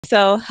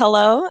So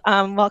hello,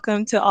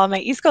 welcome to all my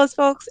East Coast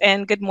folks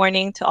and good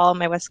morning to all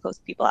my West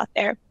Coast people out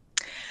there.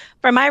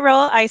 For my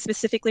role, I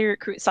specifically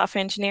recruit software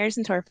engineers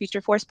into our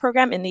Futureforce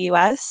program in the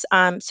US.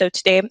 So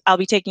today I'll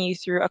be taking you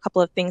through a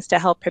couple of things to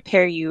help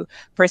prepare you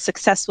for a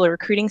successful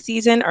recruiting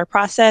season or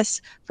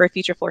process for a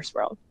Futureforce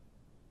role.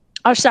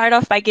 I'll start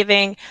off by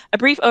giving a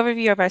brief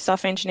overview of our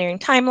software engineering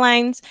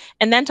timelines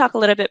and then talk a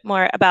little bit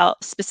more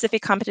about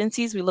specific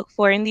competencies we look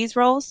for in these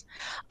roles.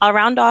 I'll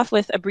round off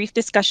with a brief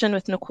discussion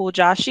with Nakul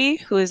Joshi,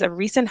 who is a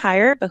recent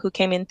hire, but who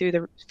came in through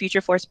the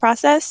Futureforce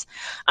process.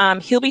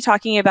 He'll be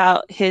talking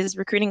about his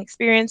recruiting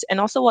experience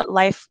and also what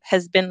life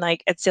has been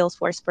like at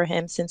Salesforce for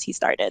him since he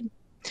started.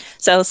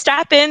 So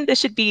strap in, this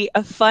should be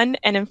a fun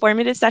and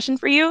informative session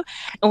for you.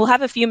 And we'll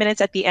have a few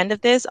minutes at the end of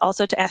this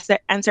also to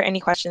answer any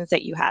questions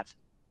that you have.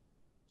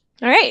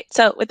 All right,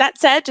 so with that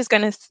said, just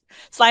going to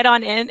slide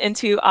on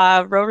into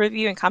role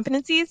review and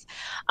competencies.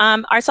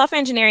 Our software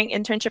engineering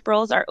internship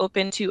roles are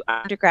open to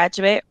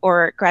undergraduate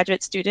or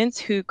graduate students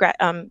who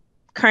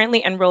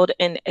currently enrolled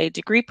in a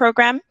degree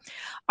program.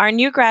 Our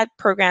new grad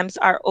programs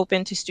are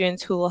open to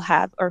students who will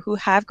have or who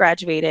have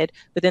graduated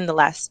within the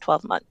last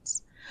 12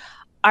 months.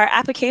 Our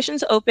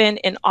applications open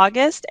in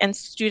August and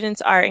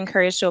students are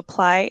encouraged to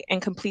apply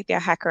and complete their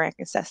HackerRank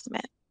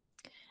assessment.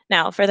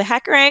 Now, for the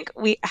HackerRank,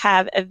 we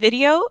have a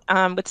video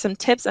with some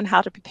tips on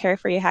how to prepare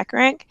for your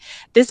HackerRank.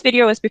 This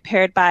video was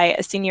prepared by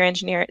a senior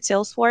engineer at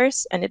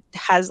Salesforce, and it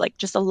has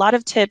just a lot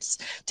of tips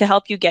to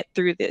help you get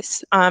through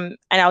this. And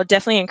I would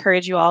definitely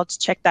encourage you all to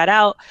check that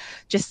out.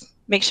 Just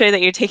make sure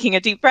that you're taking a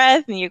deep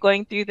breath and you're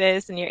going through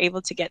this and you're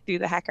able to get through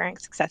the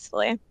HackerRank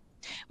successfully.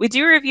 We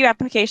do review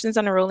applications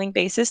on a rolling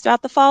basis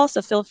throughout the fall,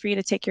 so feel free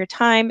to take your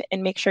time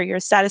and make sure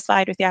you're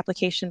satisfied with the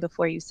application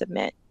before you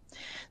submit.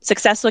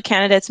 Successful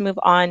candidates move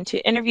on to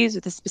interviews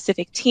with a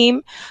specific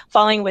team,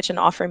 following which an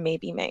offer may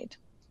be made.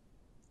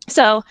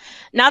 So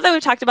now that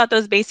we've talked about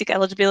those basic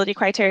eligibility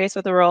criteria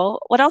for the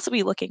role, what else are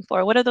we looking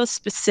for? What are those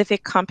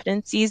specific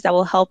competencies that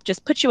will help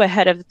just put you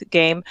ahead of the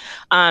game?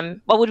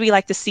 What would we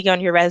like to see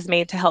on your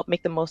resume to help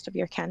make the most of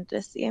your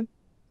candidacy?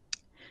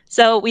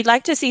 So we'd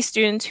like to see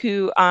students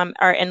who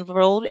are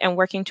enrolled and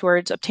working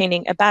towards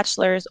obtaining a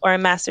bachelor's or a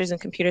master's in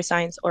computer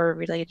science or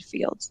related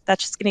fields.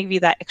 That's just going to give you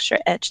that extra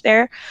edge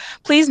there.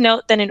 Please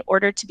note that in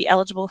order to be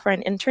eligible for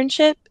an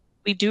internship,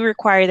 we do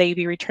require that you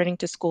be returning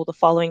to school the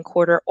following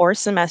quarter or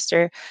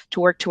semester to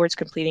work towards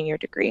completing your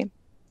degree.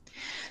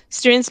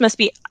 Students must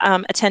be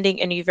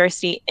attending a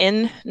university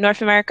in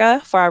North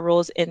America for our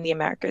roles in the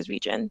Americas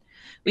region.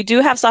 We do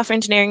have software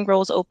engineering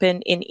roles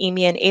open in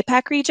EMEA and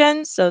APAC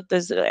regions. So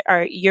those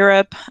are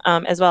Europe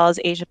as well as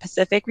Asia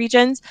Pacific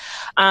regions.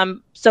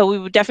 So we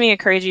would definitely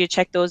encourage you to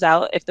check those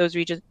out if those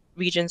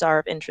regions are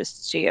of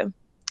interest to you.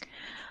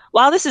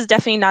 While this is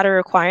definitely not a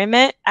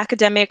requirement,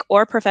 academic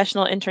or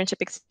professional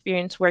internship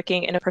experience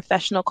working in a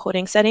professional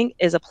coding setting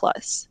is a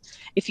plus.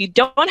 If you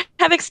don't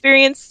have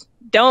experience,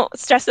 don't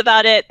stress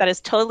about it. That is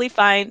totally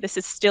fine. This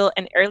is still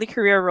an early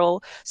career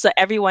role, so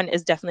everyone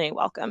is definitely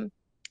welcome.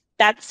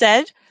 That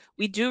said,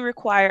 we do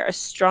require a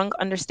strong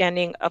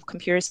understanding of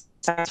computer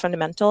science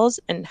fundamentals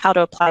and how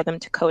to apply them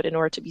to code in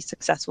order to be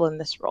successful in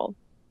this role.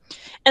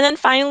 And then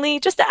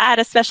finally, just to add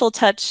a special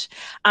touch,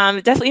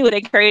 definitely would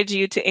encourage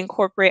you to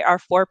incorporate our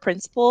 4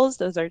 principles.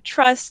 Those are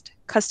trust,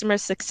 customer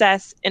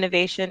success,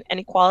 innovation,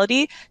 and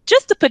equality,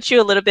 just to put you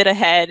a little bit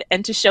ahead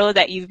and to show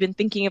that you've been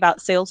thinking about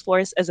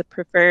Salesforce as a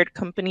preferred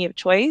company of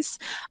choice,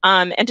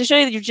 and to show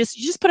you that you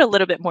just put a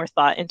little bit more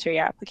thought into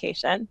your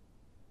application.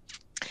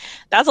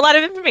 That's a lot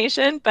of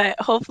information, but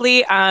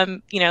hopefully,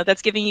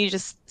 that's giving you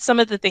just some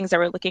of the things that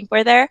we're looking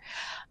for there.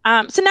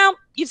 So now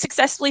you've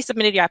successfully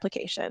submitted your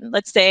application.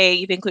 Let's say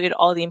you've included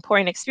all the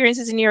important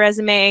experiences in your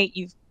resume.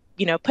 You've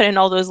put in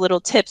all those little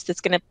tips that's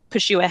going to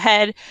push you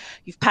ahead.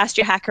 You've passed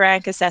your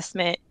HackerRank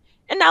assessment.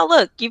 And now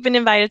look, you've been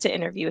invited to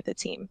interview with the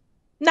team.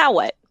 Now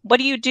what? What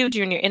do you do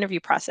during your interview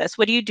process?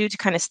 What do you do to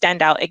kind of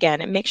stand out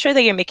again and make sure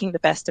that you're making the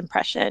best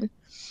impression?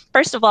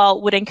 First of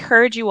all, would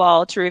encourage you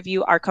all to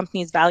review our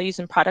company's values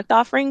and product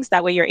offerings.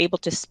 That way you're able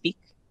to speak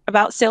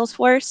about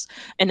Salesforce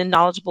in a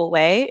knowledgeable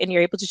way, and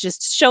you're able to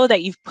just show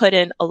that you've put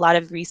in a lot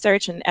of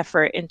research and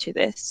effort into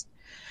this.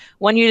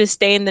 Want you to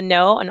stay in the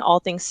know on all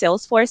things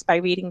Salesforce by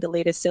reading the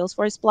latest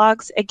Salesforce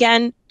blogs.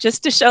 Again,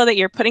 just to show that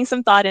you're putting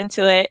some thought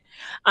into it.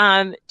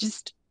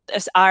 Just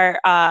as our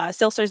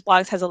Salesforce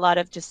blogs has a lot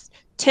of just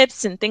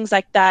tips and things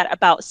like that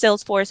about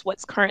Salesforce,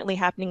 what's currently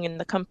happening in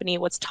the company,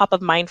 what's top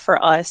of mind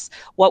for us,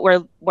 what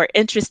we're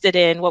interested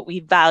in, what we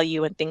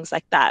value, and things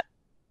like that.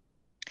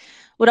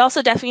 Would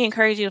also definitely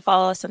encourage you to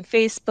follow us on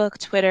Facebook,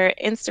 Twitter,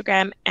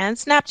 Instagram, and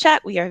Snapchat.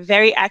 We are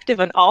very active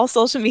on all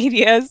social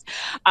medias,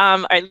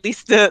 or at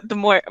least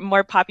the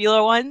more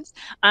popular ones.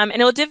 And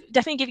it will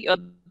definitely give you a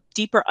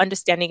deeper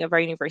understanding of our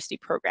university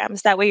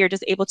programs. That way you're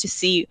just able to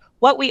see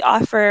what we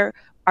offer,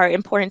 our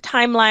important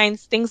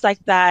timelines, things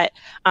like that,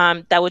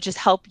 that would just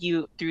help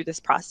you through this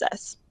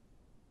process.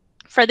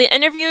 For the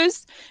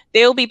interviews,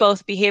 they will be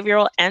both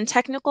behavioral and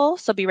technical,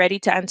 so be ready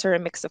to answer a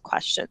mix of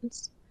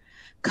questions.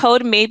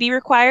 Code may be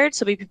required,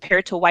 so be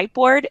prepared to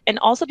whiteboard and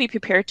also be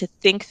prepared to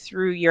think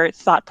through your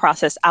thought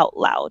process out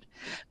loud.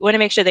 We want to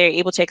make sure that you're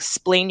able to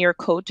explain your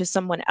code to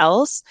someone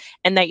else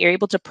and that you're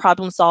able to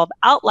problem solve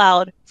out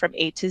loud from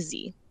A to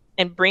Z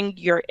and bring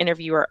your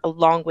interviewer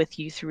along with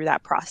you through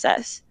that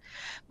process.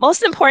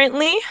 Most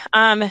importantly,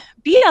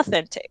 be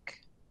authentic.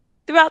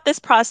 Throughout this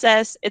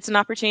process, it's an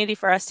opportunity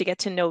for us to get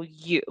to know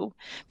you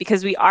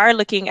because we are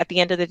looking at the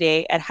end of the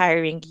day at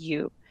hiring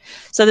you.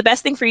 So the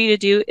best thing for you to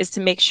do is to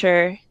make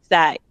sure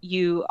that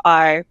you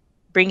are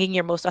bringing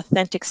your most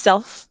authentic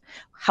self,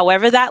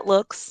 however that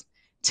looks,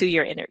 to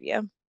your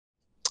interview.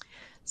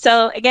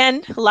 So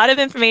again, a lot of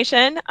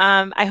information.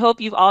 I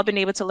hope you've all been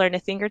able to learn a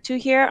thing or two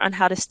here on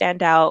how to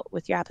stand out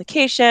with your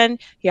application,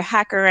 your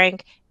hacker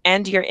rank,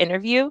 and your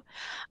interview.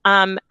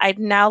 I'd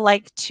now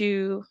like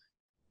to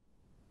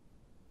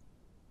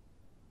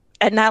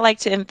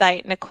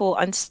invite Nicole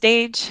on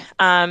stage.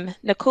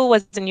 Nicole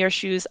was in your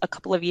shoes a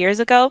couple of years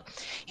ago.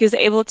 He'll be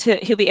able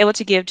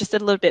to give just a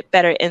little bit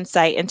better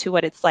insight into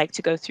what it's like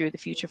to go through the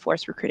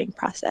Futureforce recruiting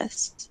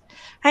process.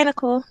 Hi,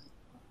 Nicole.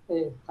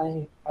 Hey,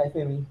 hi,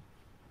 Femi.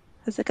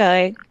 How's it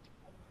going?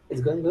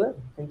 It's going good.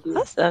 Thank you.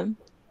 Awesome.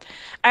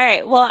 All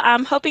right. Well,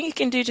 I'm hoping you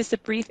can do just a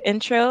brief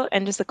intro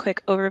and just a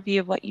quick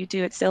overview of what you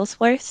do at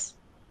Salesforce.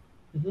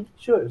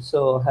 Sure.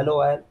 So,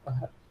 hello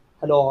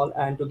all,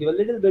 and to give a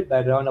little bit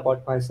background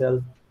about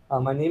myself,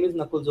 my name is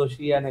Nakul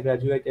Joshi, and I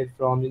graduated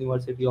from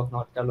University of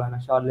North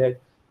Carolina, Charlotte,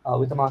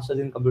 with a master's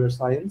in computer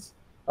science.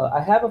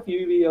 I have a few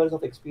years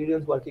of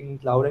experience working in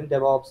cloud and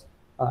DevOps.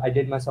 I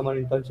did my summer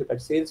internship at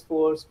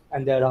Salesforce,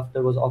 and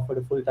thereafter was offered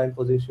a full-time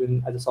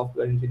position as a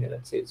software engineer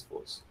at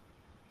Salesforce.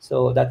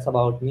 So that's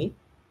about me.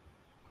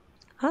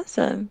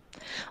 Awesome.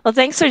 Well,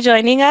 thanks for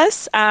joining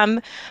us.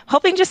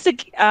 Hoping just to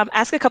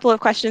ask a couple of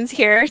questions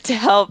here to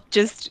help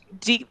just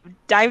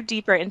dive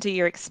deeper into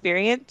your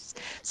experience.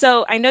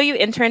 So I know you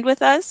interned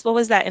with us. What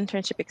was that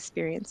internship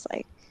experience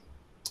like?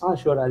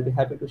 Sure, I'll be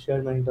happy to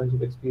share my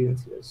internship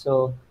experience here.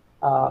 So,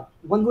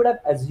 one would have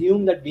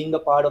assumed that being a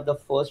part of the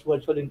first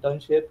virtual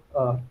internship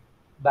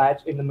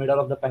batch in the middle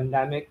of the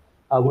pandemic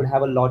would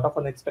have a lot of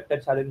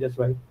unexpected challenges,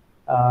 right?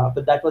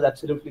 But that was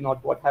absolutely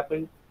not what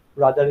happened.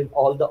 Rather, in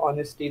all the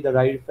honesty, the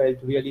ride felt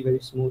really very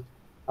smooth.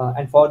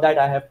 And for that,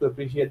 I have to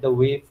appreciate the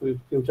way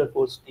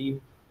Futureforce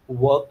team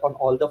worked on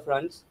all the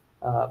fronts.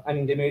 I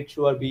mean, they made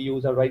sure we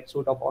use a right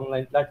suite of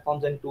online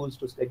platforms and tools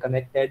to stay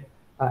connected,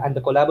 and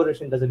the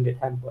collaboration doesn't get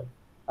hampered.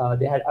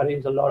 They had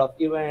arranged a lot of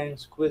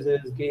events,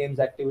 quizzes, games,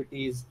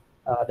 activities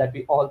that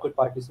we all could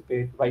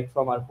participate right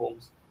from our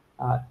homes.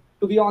 Uh,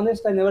 to be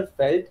honest, I never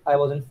felt I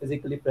wasn't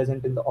physically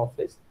present in the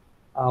office.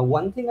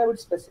 One thing I would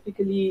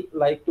specifically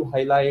like to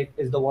highlight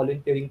is the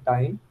volunteering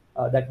time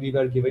that we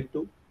were given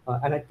to,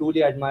 and I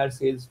truly admire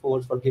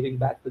Salesforce for giving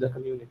back to the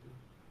community.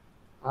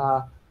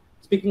 Uh,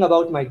 Speaking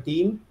about my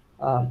team,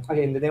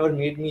 again, they never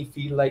made me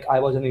feel like I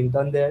was an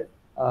intern there.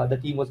 The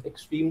team was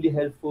extremely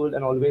helpful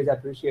and always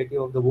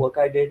appreciative of the work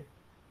I did.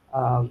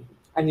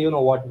 And you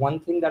know what? One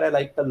thing that I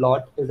liked a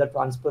lot is the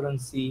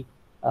transparency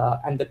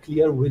and the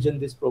clear vision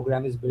this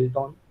program is built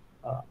on.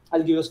 I'll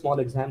give you a small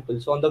example.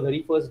 So, on the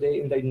very first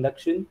day in the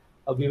induction,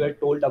 we were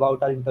told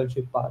about our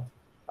internship path,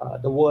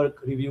 the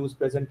work, reviews,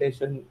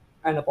 presentation,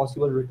 and a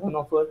possible return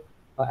offer.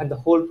 And the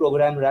whole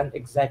program ran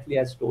exactly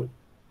as told.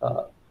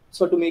 Uh,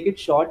 so, to make it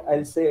short,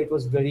 I'll say it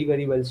was very,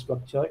 very well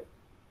structured.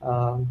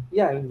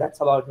 Yeah, and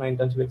that's about my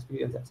internship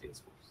experience at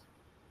Salesforce.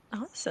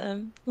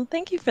 Awesome. Well,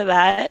 thank you for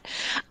that.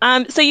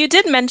 So you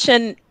did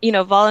mention,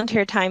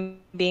 volunteer time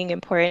being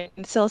important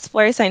in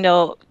Salesforce. I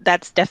know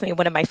that's definitely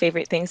one of my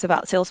favorite things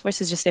about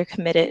Salesforce is just their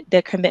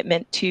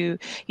commitment to,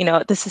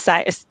 the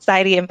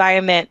society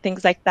environment,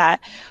 things like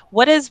that.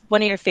 What is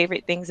one of your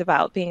favorite things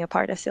about being a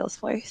part of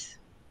Salesforce?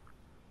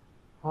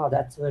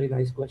 That's a very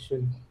nice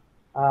question.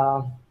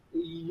 Uh,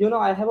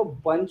 I have a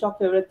bunch of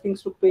favorite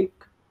things to pick,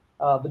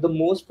 but the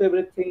most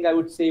favorite thing I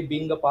would say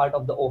being a part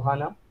of the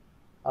Ohana.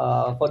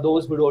 For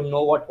those who don't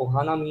know what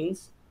Ohana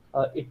means,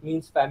 it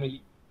means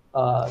family.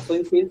 So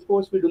in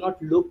Salesforce, we do not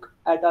look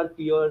at our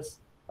peers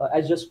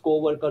as just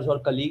co-workers or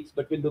colleagues,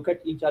 but we look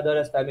at each other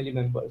as family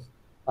members.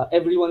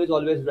 Everyone is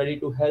always ready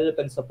to help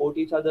and support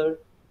each other,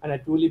 and I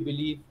truly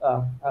believe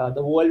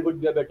the world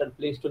would be a better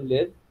place to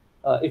live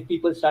if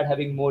people start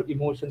having more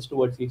emotions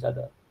towards each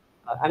other.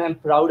 And I'm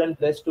proud and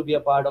blessed to be a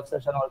part of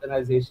such an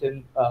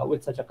organization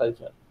with such a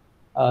culture.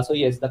 So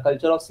yes, the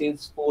culture of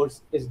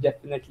Salesforce is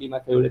definitely my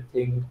favorite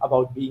thing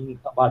about being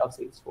a part of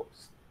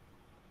Salesforce.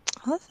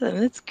 Awesome.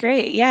 That's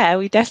great. Yeah,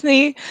 we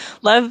definitely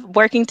love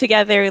working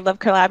together. We love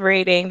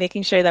collaborating,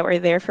 making sure that we're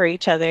there for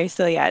each other.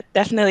 So yeah,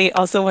 definitely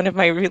also one of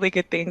my really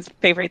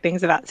favorite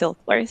things about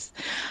Salesforce.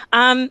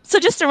 So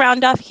just to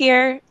round off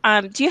here,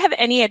 do you have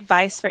any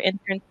advice for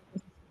interns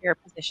in your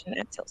position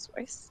at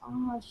Salesforce?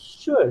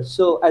 Sure.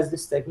 So as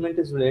this segment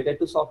is related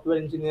to software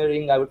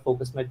engineering, I would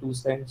focus my 2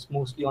 cents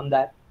mostly on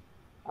that.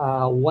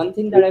 One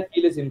thing that I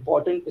feel is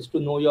important is to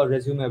know your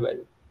resume well.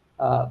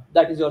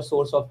 That is your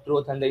source of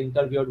truth, and the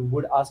interviewer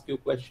would ask you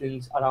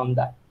questions around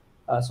that.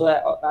 So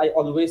I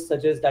always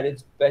suggest that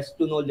it's best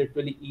to know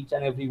literally each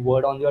and every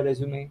word on your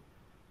resume.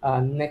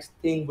 Next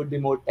thing would be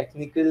more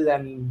technical,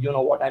 and you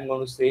know what I'm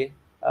going to say.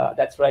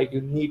 That's right,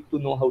 you need to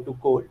know how to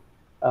code.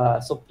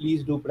 So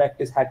please do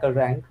practice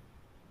HackerRank.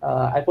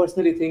 I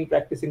personally think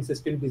practicing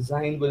system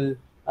design will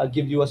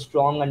give you a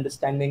strong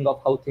understanding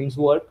of how things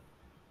work.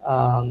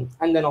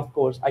 And then, of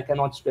course, I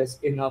cannot stress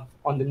enough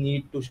on the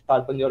need to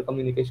sharpen your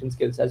communication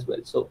skills as well.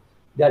 So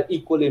they are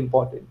equally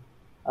important.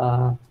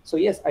 So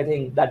yes, I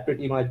think that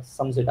pretty much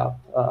sums it up.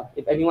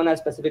 If anyone has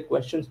specific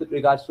questions with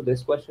regards to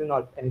this question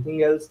or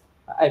anything else,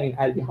 I mean,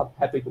 I'll be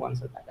happy to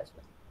answer that as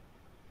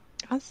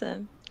well.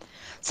 Awesome.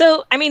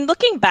 So, I mean,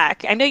 looking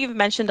back, I know you've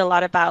mentioned a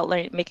lot about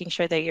making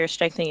sure that you're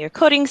strengthening your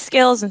coding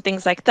skills and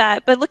things like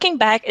that. But looking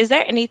back, is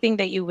there anything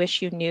that you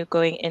wish you knew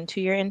going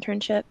into your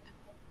internship?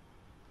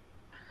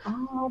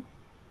 Uh,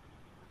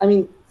 I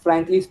mean,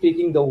 frankly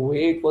speaking, the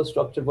way it was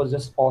structured was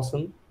just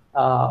awesome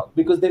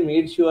because they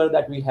made sure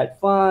that we had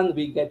fun,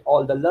 we get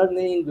all the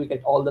learning, we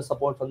get all the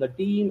support from the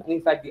team, and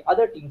in fact, the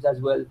other teams as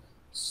well.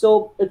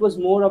 So it was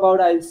more about,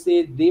 I'll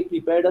say, they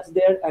prepared us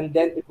there, and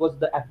then it was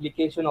the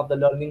application of the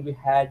learning we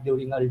had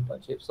during our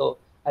internship. So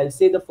I'll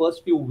say the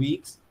first few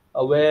weeks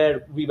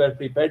where we were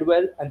prepared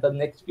well, and the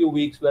next few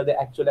weeks were the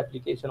actual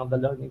application of the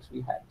learnings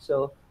we had.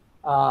 So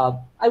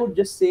I would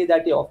just say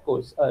that, yeah, of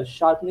course,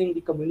 sharpening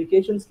the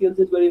communication skills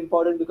is very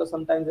important because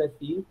sometimes I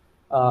feel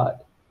uh,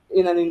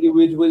 in an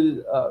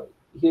individual,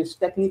 he's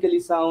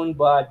technically sound,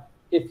 but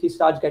if he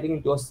starts getting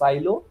into a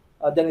silo,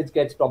 then it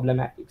gets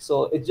problematic.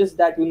 So it's just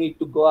that you need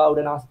to go out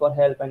and ask for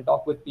help and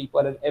talk with people,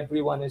 and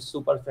everyone is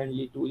super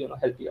friendly to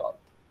help you out.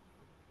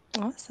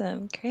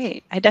 Awesome.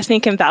 Great. I definitely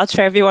can vouch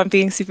for everyone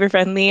being super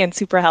friendly and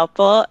super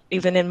helpful,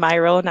 even in my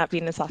role, not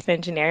being a software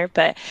engineer,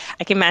 but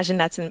I can imagine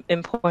that's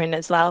important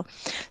as well.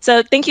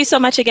 So thank you so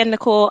much again,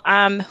 Nicole.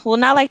 We'll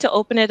now like to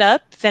open it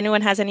up. If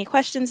anyone has any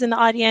questions in the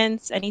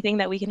audience, anything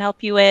that we can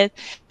help you with.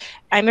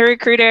 I'm a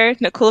recruiter.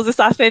 Nicole's a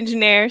software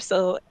engineer.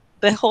 So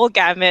the whole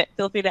gamut,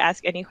 feel free to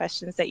ask any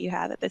questions that you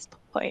have at this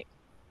point.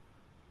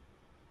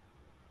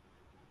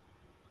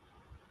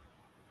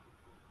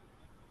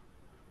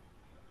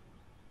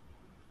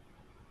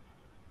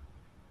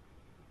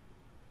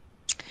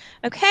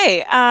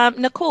 Okay,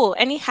 Nicole,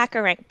 any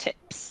HackerRank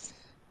tips?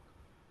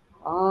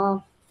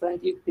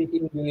 Frankly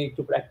speaking, you need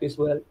to practice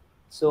well.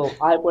 So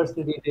I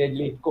personally did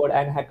lead code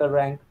and hacker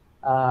rank.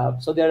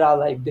 So there are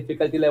like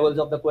difficulty levels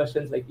of the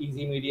questions like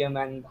easy, medium,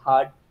 and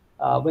hard.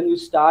 When you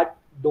start,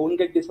 don't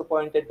get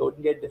disappointed, don't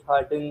get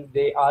disheartened.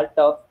 They are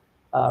tough.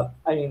 I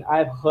mean,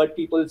 I've heard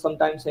people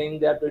sometimes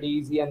saying they're pretty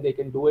easy and they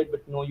can do it,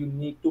 but no, you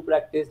need to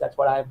practice. That's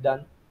what I've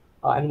done.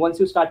 And once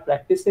you start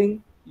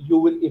practicing, you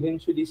will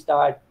eventually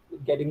start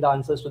getting the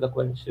answers to the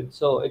question.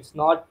 So it's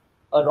not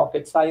a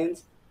rocket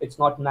science, it's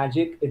not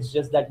magic, it's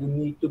just that you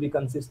need to be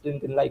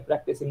consistent in like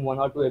practicing one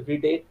or two every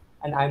day,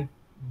 and I'm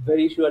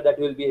very sure that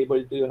you'll be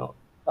able to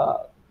uh,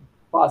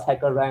 pass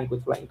hacker rank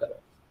with flying colors.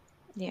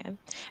 Yeah.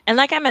 And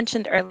like I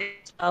mentioned earlier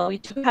as well, we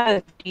do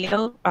have a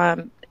video.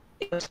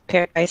 It was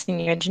prepared by a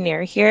senior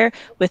engineer here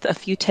with a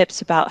few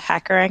tips about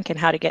HackerRank and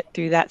how to get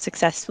through that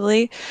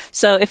successfully.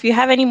 So if you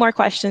have any more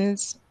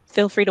questions,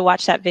 feel free to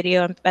watch that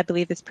video. I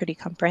believe it's pretty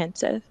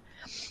comprehensive.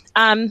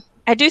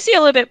 I do see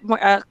a little bit more,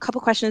 a couple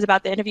questions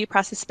about the interview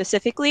process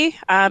specifically.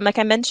 Like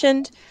I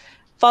mentioned,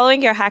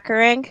 following your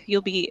HackerRank,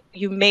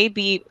 you may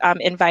be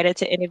invited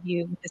to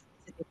interview with a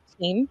specific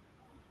team.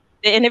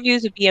 The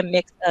interviews would be a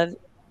mix of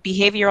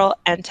behavioral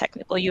and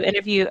technical. You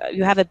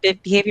have a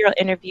big behavioral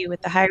interview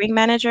with the hiring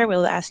manager.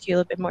 We'll ask you a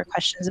little bit more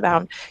questions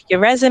about your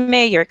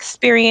resume, your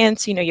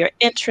experience, your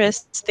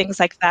interests, things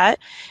like that.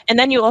 And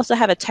then you also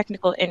have a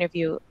technical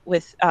interview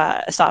with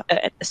a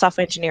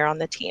software engineer on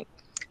the team.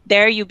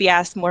 There you'll be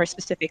asked more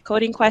specific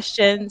coding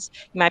questions.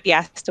 You might be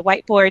asked to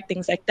whiteboard,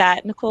 things like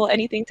that. Nicole,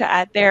 anything to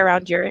add there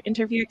around your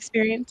interview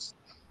experience?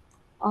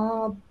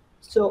 uh,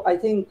 so I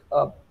think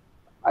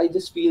I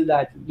just feel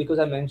that because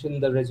I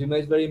mentioned the resume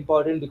is very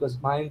important, because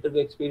my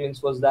interview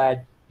experience was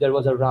that there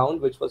was a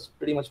round which was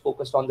pretty much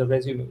focused on the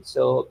resume.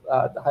 So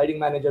the hiring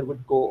manager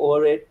would go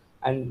over it,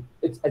 and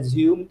it's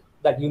assumed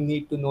that you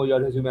need to know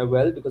your resume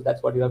well because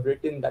that's what you have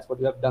written, that's what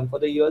you have done for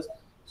the years.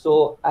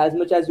 So as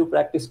much as you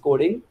practice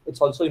coding,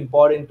 it's also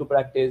important to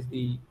practice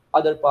the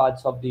other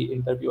parts of the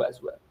interview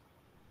as well.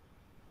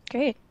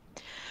 Great.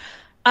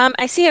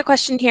 I see a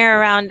question here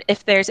around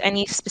if there's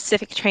any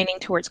specific training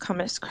towards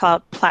Commerce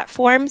Cloud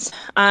platforms.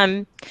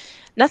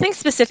 Nothing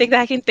specific that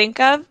I can think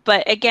of,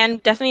 but again,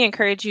 definitely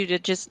encourage you to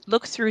just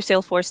look through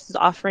Salesforce's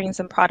offerings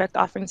and product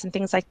offerings and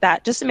things like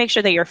that, just to make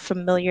sure that you're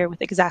familiar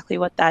with exactly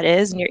what that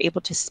is and you're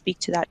able to speak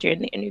to that during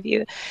the interview.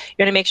 You're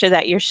going to make sure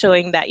that you're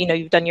showing that,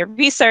 you've done your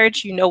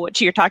research, you know what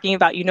you're talking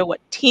about, you know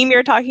what team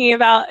you're talking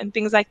about and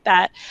things like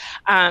that.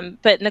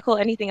 But Nicole,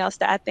 anything else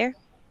to add there?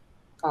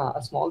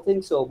 A small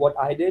thing. So what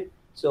I did,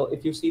 so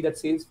if you see that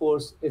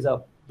Salesforce is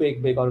a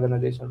big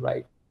organization,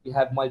 right? We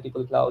have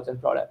multiple clouds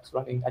and products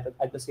running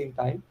at the same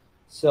time.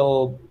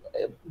 So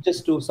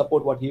just to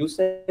support what you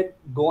said,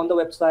 go on the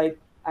website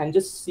and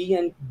just see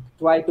and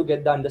try to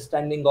get the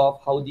understanding of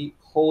how the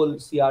whole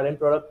CRM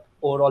product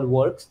overall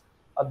works.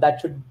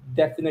 That should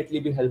definitely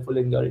be helpful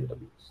in your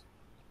interviews.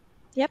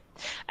 Yep.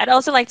 I'd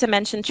also like to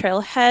mention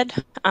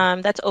Trailhead.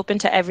 That's open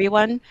to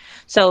everyone.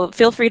 So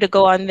feel free to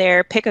go on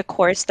there, pick a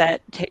course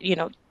that,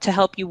 to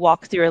help you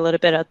walk through a little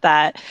bit of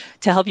that,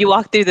 to help you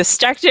walk through the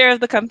structure of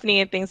the company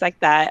and things like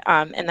that.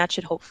 And that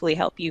should hopefully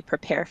help you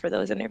prepare for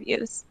those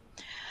interviews.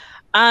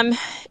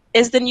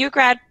 Is the new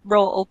grad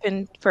role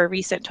open for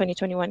recent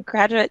 2021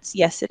 graduates?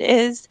 Yes, it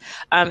is.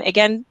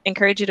 Again,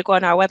 encourage you to go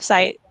on our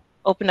website,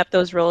 open up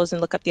those roles and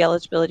look up the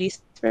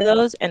eligibilities for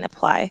those and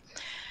apply.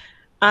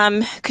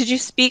 Could you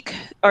speak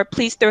or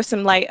please throw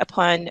some light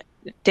upon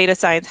data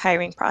science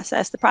hiring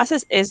process? The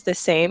process is the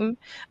same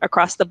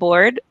across the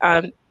board.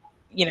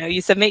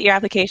 You submit your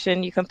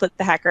application, you complete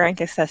the HackerRank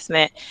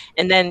assessment,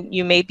 and then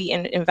you may be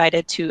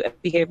invited to a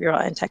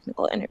behavioral and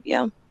technical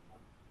interview.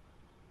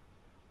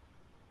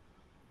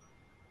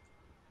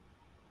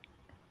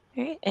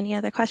 All right, any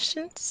other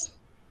questions?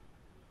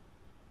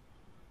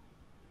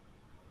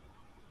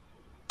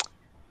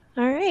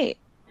 All right.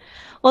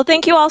 Well,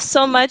 thank you all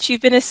so much.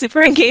 You've been a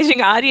super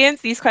engaging audience.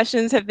 These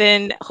questions have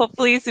been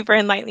hopefully super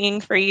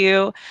enlightening for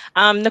you.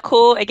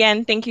 Nicole,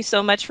 again, thank you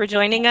so much for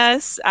joining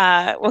us.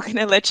 We're going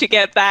to let you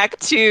get back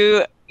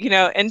to,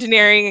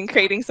 engineering and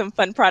creating some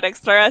fun products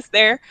for us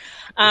there.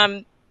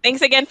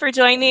 Thanks again for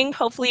joining.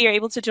 Hopefully you're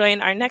able to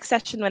join our next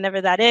session whenever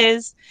that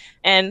is,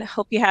 and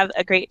hope you have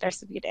a great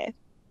rest of your day.